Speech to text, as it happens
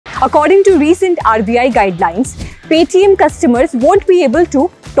According to recent RBI guidelines, Paytm customers won't be able to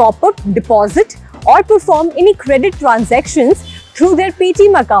top up, deposit or perform any credit transactions through their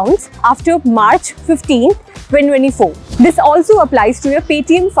Paytm accounts after March 15, 2024. This also applies to your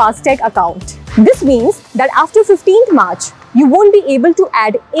Paytm FASTag account. This means that after 15th March, you won't be able to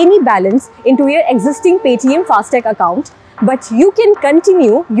add any balance into your existing Paytm FASTag account, but you can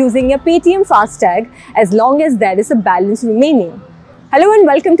continue using your Paytm FASTag as long as there is a balance remaining. Hello and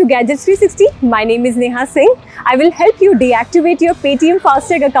welcome to Gadgets 360. My name is Neha Singh. I will help you deactivate your Paytm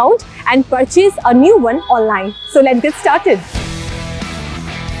FASTag account and purchase a new one online. So let's get started.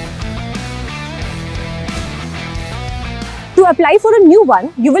 To apply for a new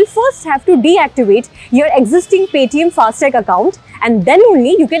one, you will first have to deactivate your existing Paytm FASTag account, and then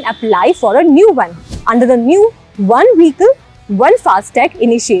only you can apply for a new one under the new One Vehicle, One FASTag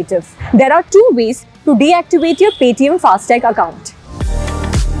initiative. There are two ways to deactivate your Paytm FASTag account.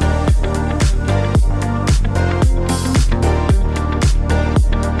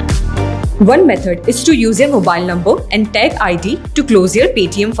 One method is to use your mobile number and tag ID to close your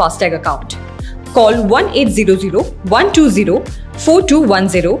Paytm FASTag account. Call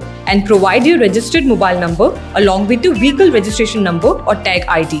 1-800-120-4210 and provide your registered mobile number along with the vehicle registration number or tag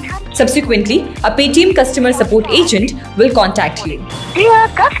ID. Subsequently, a Paytm customer support agent will contact you. Dear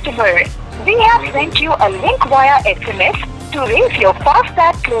customer, we have sent you a link via SMS to raise your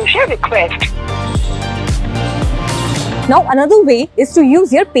FASTag closure request. Now another way is to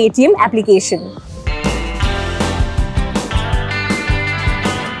use your Paytm application.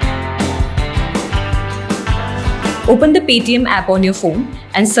 Open the Paytm app on your phone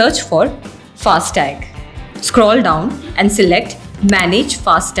and search for FASTag. Scroll down and select Manage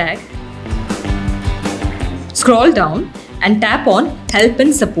FASTag. Scroll down and tap on Help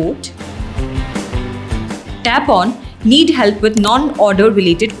and Support. Tap on Need help with non-order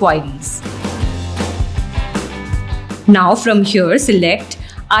related queries. Now from here select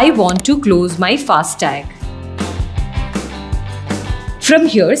I want to close my FASTag. From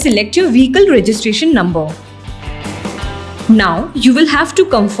here select your vehicle registration number. Now you will have to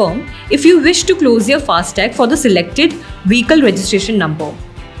confirm if you wish to close your FASTag for the selected vehicle registration number.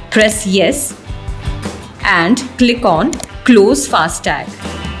 Press Yes and click on Close FASTag.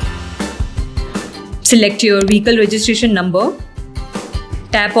 Select your vehicle registration number.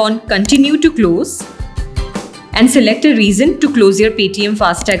 Tap on Continue to close and select a reason to close your Paytm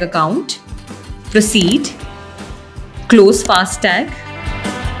FASTag account. Proceed. Close FASTag.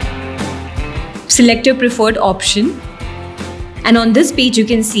 Select your preferred option. And on this page you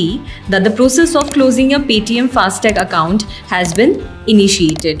can see that the process of closing your Paytm FASTag account has been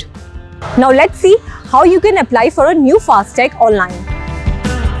initiated. Now let's see how you can apply for a new FASTag online.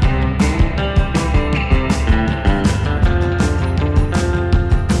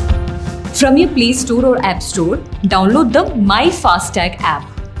 From your Play Store or App Store, download the My FASTag app.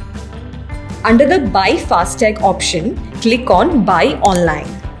 Under the Buy FASTag option, click on Buy Online.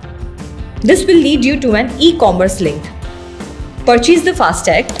 This will lead you to an e-commerce link. Purchase the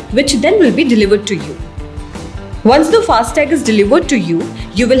FASTag, which then will be delivered to you. Once the FASTag is delivered to you,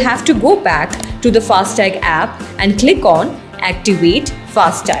 you will have to go back to the FASTag app and click on Activate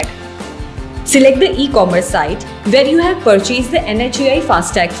FASTag. Select the e-commerce site where you have purchased the NHAI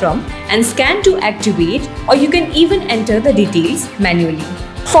FASTag from and scan to activate, or you can even enter the details manually.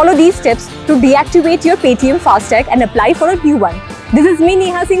 Follow these steps to deactivate your Paytm FASTag and apply for a new one. This is me,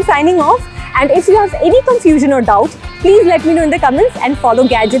 Neha Singh, signing off. And if you have any confusion or doubt, please let me know in the comments and follow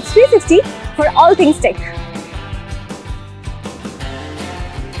Gadgets 360 for all things tech.